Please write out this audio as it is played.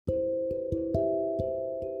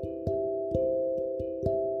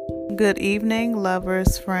Good evening,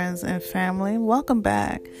 lovers, friends, and family. Welcome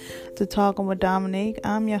back to Talking with Dominique.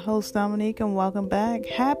 I'm your host, Dominique, and welcome back.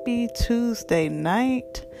 Happy Tuesday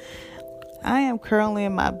night. I am currently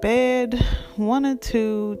in my bed, wanted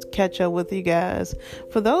to catch up with you guys.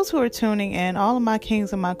 For those who are tuning in, all of my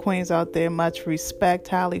kings and my queens out there, much respect,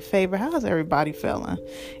 highly favored. How's everybody feeling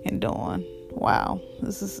and doing? Wow,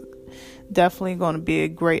 this is definitely going to be a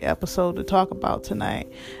great episode to talk about tonight.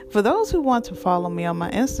 For those who want to follow me on my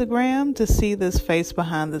Instagram to see this face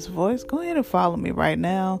behind this voice, go ahead and follow me right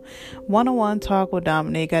now. 101 Talk with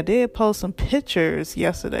Dominique. I did post some pictures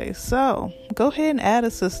yesterday, so go ahead and add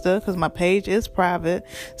a sister because my page is private.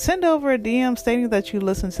 Send over a DM stating that you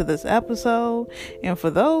listened to this episode. And for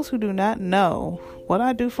those who do not know what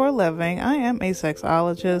I do for a living, I am a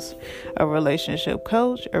sexologist, a relationship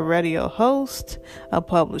coach, a radio host, a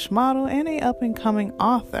published model, and a up-and-coming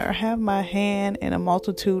author. I have my hand in a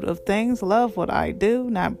multitude of things. Love what I do,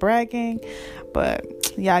 not bragging, but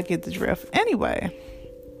y'all get the drift. Anyway,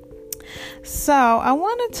 so I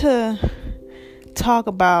wanted to talk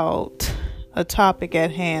about a topic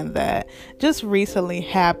at hand that just recently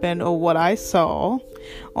happened, or what I saw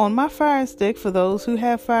on my Fire Stick. For those who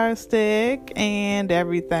have Fire Stick and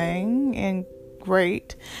everything, and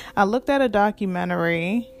great, I looked at a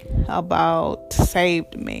documentary about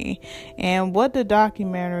Saved Me, and what the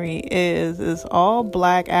documentary is all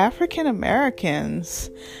Black African Americans.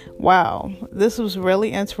 Wow, this was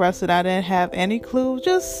really interesting. I didn't have any clue,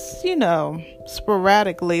 just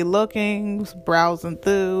sporadically looking, browsing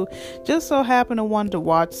through, just so happened to want to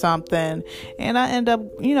watch something, and I end up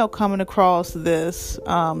coming across this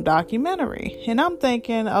documentary, and I'm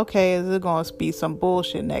thinking, okay, is it going to be some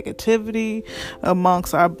bullshit negativity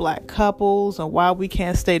amongst our Black couples and why we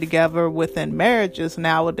can't stay together within marriages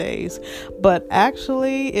nowadays? But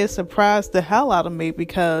actually it surprised the hell out of me,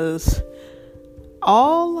 because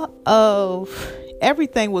all of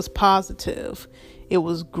everything was positive. It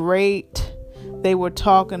was great. They were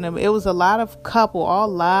talking to me. It was a lot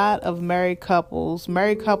of married couples,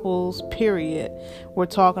 period, were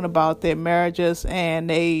talking about their marriages, and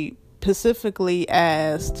they specifically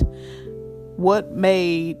asked what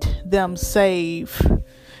made them save,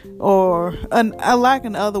 or like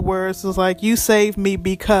in other words, it was like, you saved me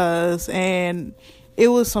because, and it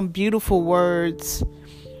was some beautiful words,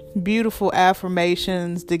 beautiful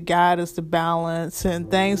affirmations to guide us to balance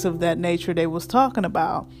and things of that nature they was talking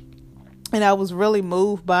about. And I was really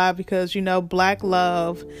moved by it, because, Black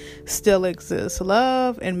love still exists.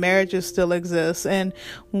 Love and marriages still exist. And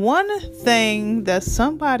one thing that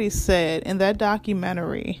somebody said in that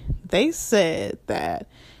documentary, they said that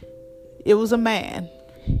it was a man.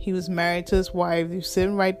 He was married to his wife. He was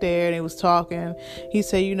sitting right there and he was talking. He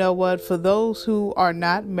said, you know what, for those who are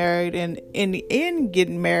not married and in the end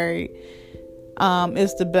getting married,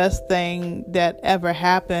 it's the best thing that ever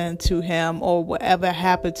happened to him, or will ever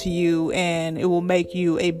happen to you, and it will make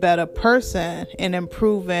you a better person and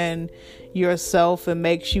improving yourself, and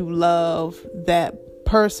makes you love that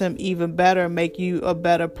person even better, make you a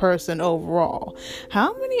better person overall.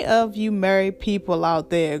 How many of you married people out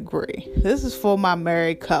there agree? This is for my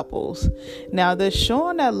married couples. Now, they're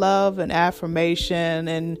showing that love and affirmation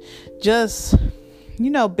and just,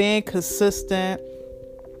 being consistent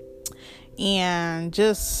and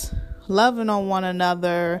just loving on one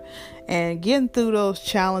another and getting through those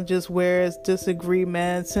challenges where it's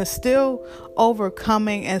disagreements, and still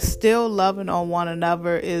overcoming and still loving on one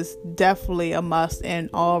another is definitely a must in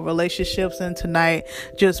all relationships. And tonight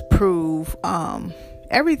just prove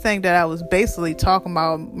everything that I was basically talking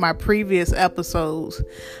about in my previous episodes.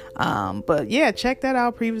 But yeah, check that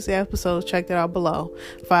out. Previous episodes, check that out below.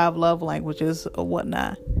 5 love languages or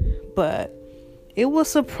whatnot. But it was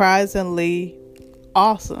surprisingly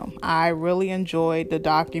awesome. I really enjoyed the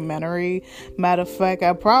documentary. Matter of fact,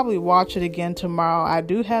 I'll probably watch it again tomorrow. I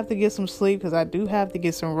do have to get some sleep, because I do have to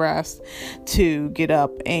get some rest to get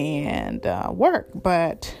up and work.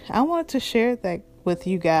 But I wanted to share that with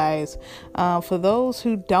you guys. For those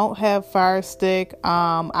who don't have Fire Stick,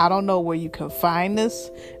 I don't know where you can find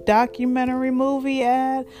this documentary movie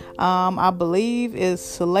at. I believe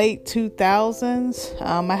it's late 2000s.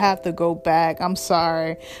 I have to go back. I'm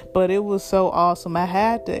sorry, but it was so awesome. I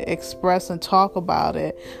had to express and talk about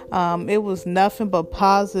it. It was nothing but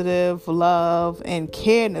positive love and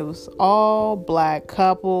care. And it was all Black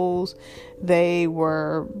couples. They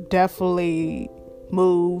were definitely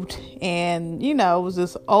moved, and it was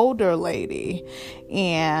this older lady,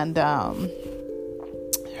 and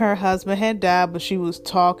her husband had died, but she was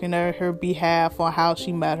talking on her behalf on how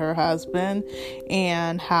she met her husband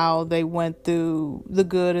and how they went through the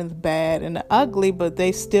good and the bad and the ugly, but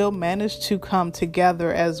they still managed to come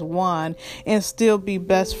together as one and still be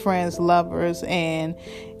best friends, lovers, and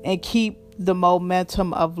keep the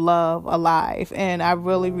momentum of love alive. And I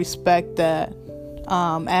really respect that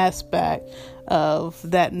aspect of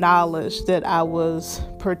that knowledge that I was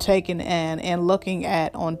partaking in and looking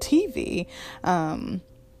at on TV.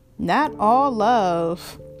 Not all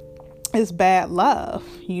love is bad love.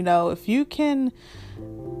 If you can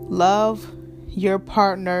love your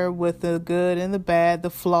partner with the good and the bad, the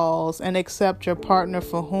flaws, and accept your partner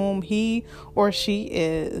for whom he or she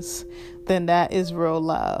is, then that is real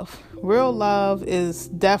love. Real love is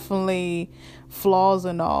definitely flaws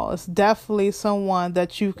and all. It's definitely someone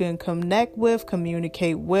that you can connect with,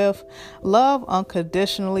 communicate with, love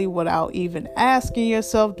unconditionally without even asking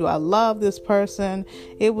yourself, do I love this person?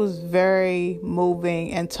 It was very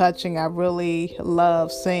moving and touching. I really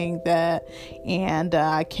love seeing that, and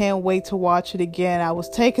I can't wait to watch it again. I was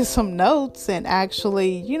taking some notes and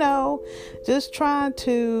actually, just trying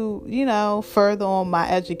to, further on my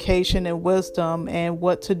education and wisdom and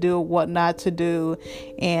what to do, what not to do,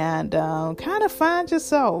 and kind of find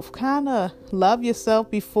yourself, kind of love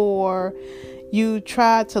yourself before you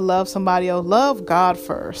try to love somebody else. Love God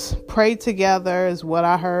first. Pray together is what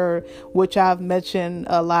I heard, which I've mentioned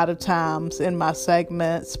a lot of times in my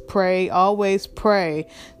segments. Pray, always pray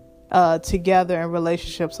together in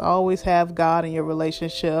relationships. Always have God in your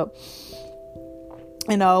relationship.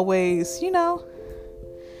 And always,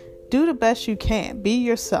 do the best you can. Be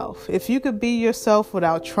yourself. If you could be yourself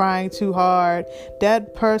without trying too hard,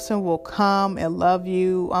 that person will come and love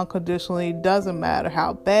you unconditionally. Doesn't matter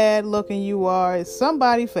how bad looking you are. It's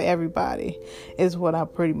somebody for everybody is what I'm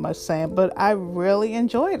pretty much saying. But I really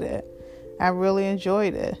enjoyed it.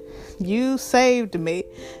 You saved me.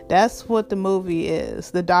 That's what the movie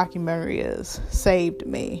is. The documentary is. Saved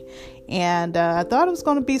me. And I thought it was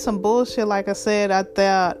going to be some bullshit. Like I said, I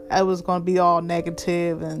thought it was going to be all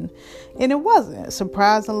negative, and it wasn't.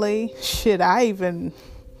 Surprisingly, I even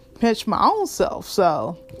pinched my own self.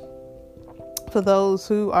 So for those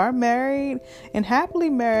who are married and happily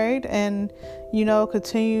married and,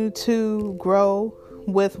 continue to grow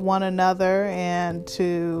with one another and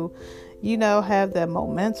to, have that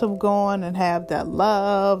momentum going and have that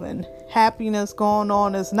love and happiness going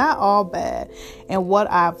on, is not all bad. And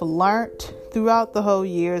what I've learned throughout the whole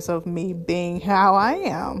years of me being how I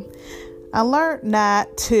am, I learned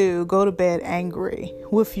not to go to bed angry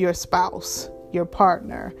with your spouse, your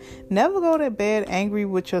partner. Never go to bed angry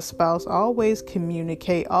with your spouse. Always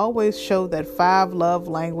communicate. Always show that 5 love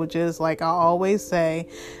languages, like I always say.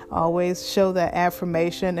 Always show that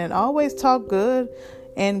affirmation, and always talk good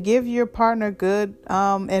and give your partner good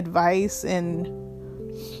advice and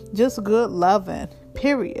just good loving,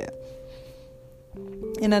 period.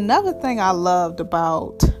 And another thing I loved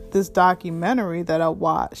about this documentary that I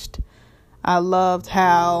watched, I loved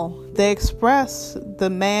how they express, the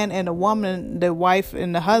man and the woman, the wife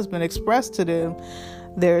and the husband express to them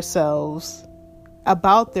themselves,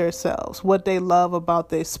 about themselves, what they love about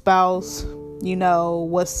their spouse,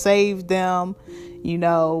 what saved them.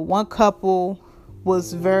 One couple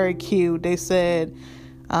was very cute. They said,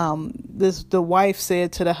 the wife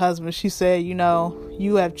said to the husband, she said,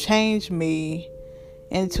 you have changed me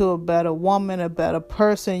into a better woman, a better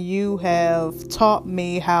person. You have taught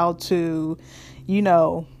me how to,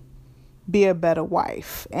 be a better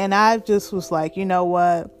wife. And I just was like, you know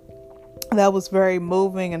what? That was very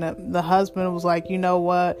moving. And the husband was like, you know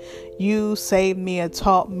what? You saved me and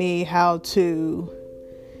taught me how to,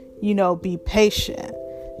 be patient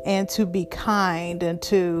and to be kind and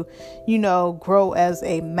to, grow as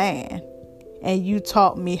a man. And you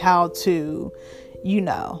taught me how to,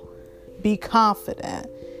 be confident,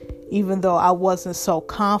 even though I wasn't so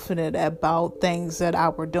confident about things that I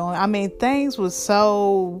were doing. I mean, things were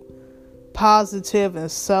so positive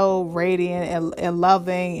and so radiant and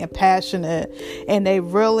loving and passionate, and they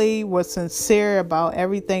really were sincere about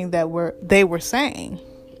everything that they were saying.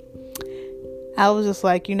 I was just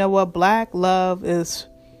like, Black love is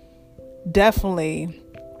definitely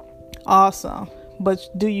awesome. But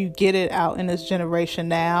do you get it out in this generation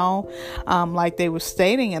now? Like they were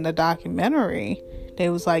stating in the documentary, they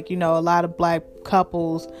was like, a lot of Black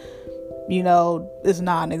couples, is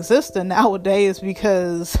non-existent nowadays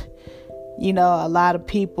because, a lot of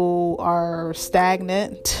people are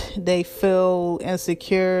stagnant. They feel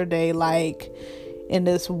insecure. They like in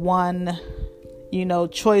this one,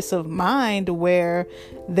 choice of mind where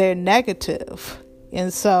they're negative.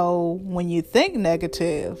 And so when you think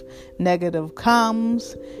negative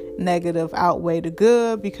comes, negative outweigh the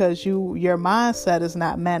good, because your mindset is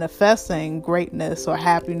not manifesting greatness or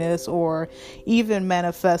happiness or even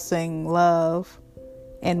manifesting love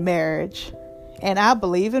and marriage. And I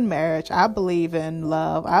believe in marriage. I believe in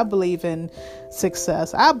love. I believe in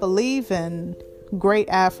success. I believe in great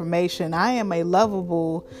affirmation. I am a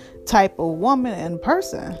lovable type of woman and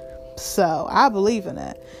person. So I believe in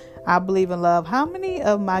it. I believe in love. How many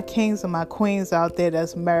of my kings and my queens out there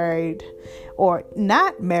that's married or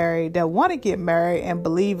not married that want to get married and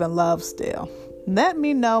believe in love still? Let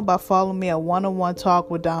me know by following me at One-on-One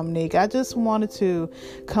Talk with Dominique. I just wanted to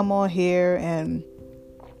come on here and,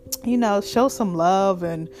 show some love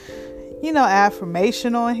and,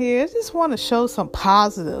 affirmation on here. I just want to show some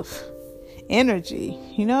positive energy.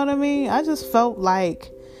 You know what I mean? I just felt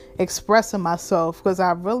like expressing myself because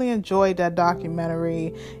I really enjoyed that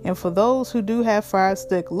documentary. And for those who do have Fire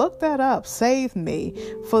Stick, look that up. Save Me.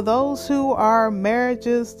 For those who are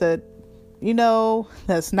marriages that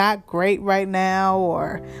that's not great right now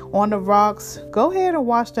or on the rocks, go ahead and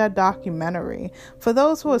watch that documentary. For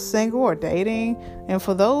those who are single or dating, and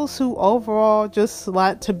for those who overall just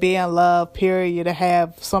like to be in love, period, to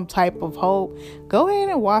have some type of hope, go ahead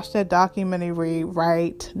and watch that documentary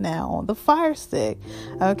right now on the Fire Stick.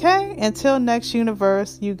 Okay? Until next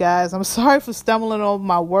universe, you guys, I'm sorry for stumbling over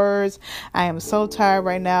my words. I am so tired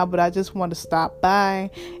right now, but I just want to stop by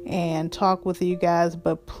and talk with you guys.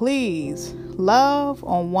 But please, love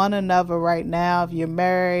on one another right now. If you're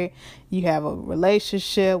married, you have a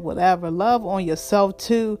relationship, whatever, love on yourself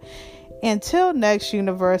too. Until next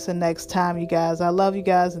universe and next time, you guys, I love you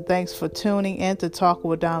guys and thanks for tuning in to Talk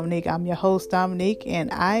with Dominique. I'm your host, Dominique,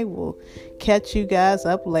 and I will catch you guys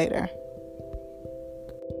up later.